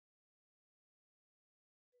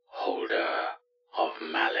holder of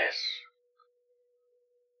malice.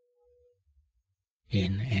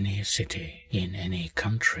 In any city, in any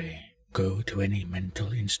country, go to any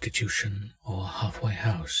mental institution or halfway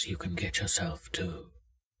house you can get yourself to.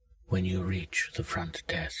 When you reach the front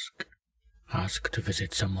desk, ask to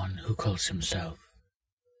visit someone who calls himself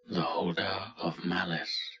the holder of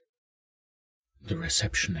malice. The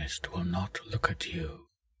receptionist will not look at you,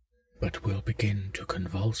 but will begin to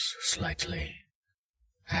convulse slightly.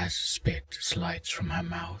 As spit slides from her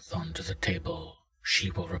mouth onto the table, she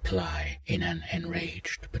will reply in an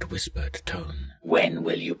enraged but whispered tone, "When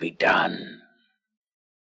will you be done?"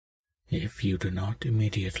 If you do not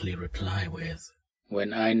immediately reply with,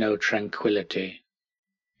 "When I know tranquility,"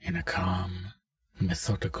 in a calm,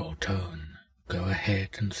 methodical tone, go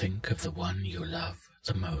ahead and think of the one you love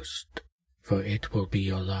the most, for it will be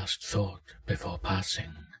your last thought before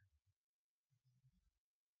passing.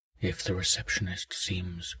 If the receptionist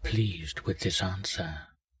seems pleased with this answer,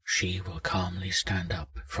 she will calmly stand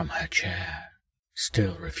up from her chair,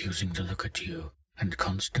 still refusing to look at you and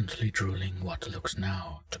constantly drooling what looks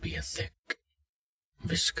now to be a thick,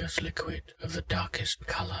 viscous liquid of the darkest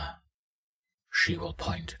color. She will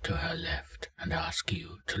point to her left and ask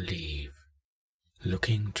you to leave.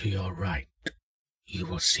 Looking to your right, you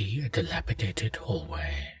will see a dilapidated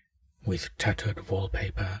hallway, with tattered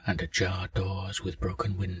wallpaper and ajar doors with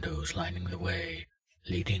broken windows lining the way,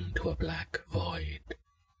 leading to a black void.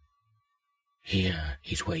 Here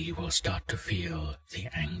is where you will start to feel the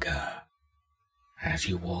anger. As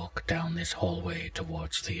you walk down this hallway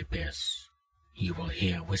towards the abyss, you will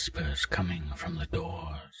hear whispers coming from the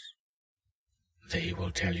doors. They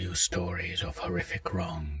will tell you stories of horrific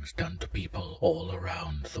wrongs done to people all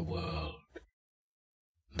around the world.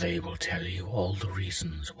 They will tell you all the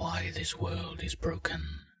reasons why this world is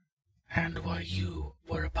broken, and why you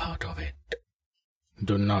were a part of it.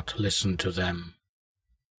 Do not listen to them.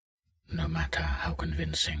 No matter how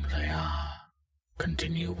convincing they are,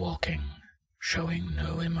 continue walking, showing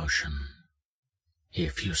no emotion.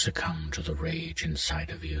 If you succumb to the rage inside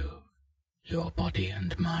of you, your body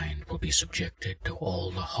and mind will be subjected to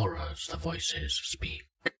all the horrors the voices speak.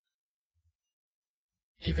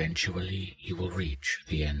 Eventually you will reach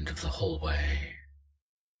the end of the hallway.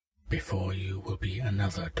 Before you will be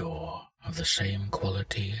another door of the same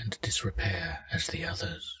quality and disrepair as the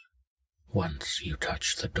others. Once you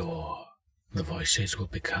touch the door, the voices will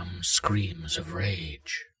become screams of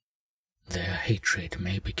rage. Their hatred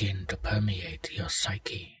may begin to permeate your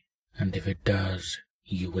psyche, and if it does,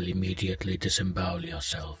 you will immediately disembowel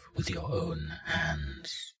yourself with your own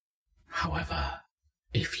hands. However,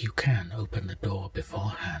 if you can open the door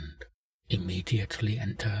beforehand, immediately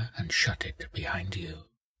enter and shut it behind you.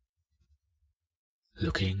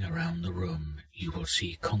 Looking around the room, you will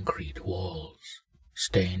see concrete walls,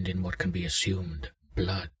 stained in what can be assumed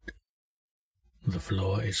blood. The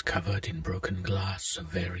floor is covered in broken glass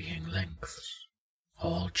of varying lengths,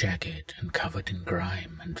 all jagged and covered in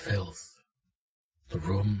grime and filth. The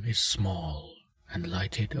room is small and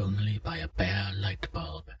lighted only by a bare light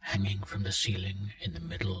bulb hanging from the ceiling in the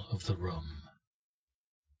middle of the room.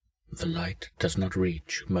 The light does not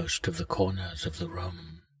reach most of the corners of the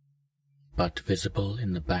room, but visible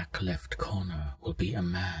in the back left corner will be a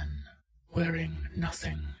man wearing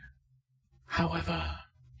nothing. However,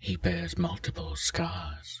 he bears multiple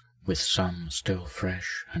scars, with some still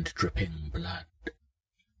fresh and dripping blood.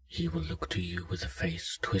 He will look to you with a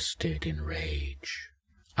face twisted in rage,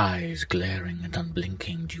 eyes glaring and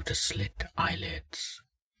unblinking due to slit eyelids.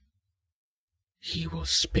 He will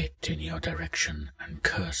spit in your direction and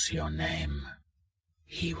curse your name.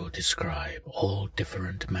 He will describe all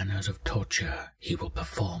different manners of torture he will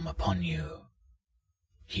perform upon you.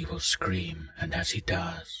 He will scream, and as he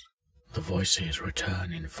does, the voices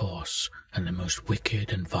return in force, and the most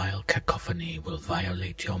wicked and vile cacophony will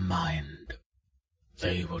violate your mind.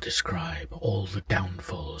 They will describe all the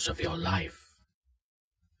downfalls of your life.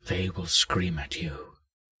 They will scream at you,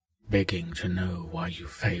 begging to know why you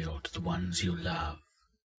failed the ones you love.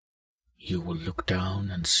 You will look down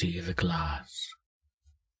and see the glass.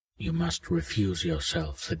 You must refuse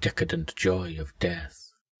yourself the decadent joy of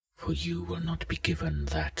death, for you will not be given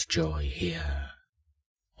that joy here.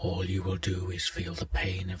 All you will do is feel the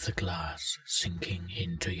pain of the glass sinking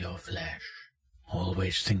into your flesh,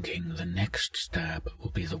 always thinking the next stab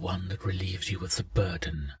will be the one that relieves you of the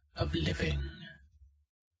burden of living.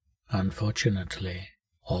 Unfortunately,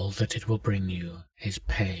 all that it will bring you is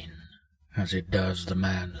pain, as it does the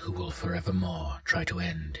man who will forevermore try to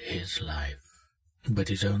end his life, but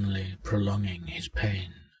is only prolonging his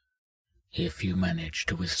pain. If you manage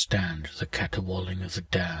to withstand the caterwauling of the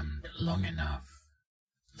damned long enough,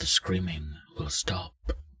 the screaming will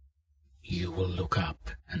stop. You will look up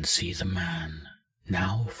and see the man,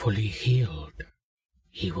 now fully healed.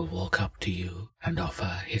 He will walk up to you and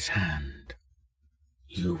offer his hand.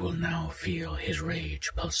 You will now feel his rage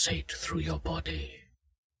pulsate through your body.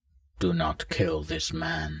 Do not kill this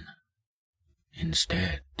man.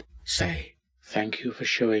 Instead, say, "Thank you for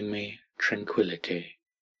showing me tranquility,"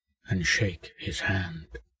 and shake his hand.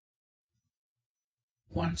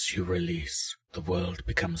 Once you release, the world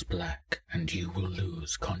becomes black and you will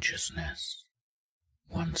lose consciousness.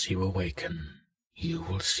 Once you awaken, you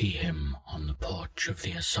will see him on the porch of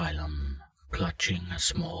the asylum, clutching a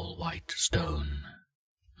small white stone.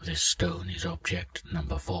 This stone is object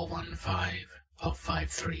number 415 of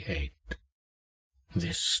 538.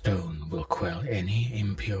 This stone will quell any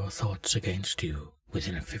impure thoughts against you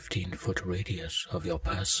within a 15-foot radius of your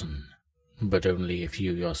person, but only if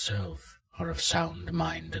you yourself are of sound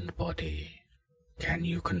mind and body. Can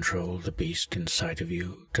you control the beast inside of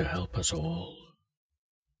you to help us all?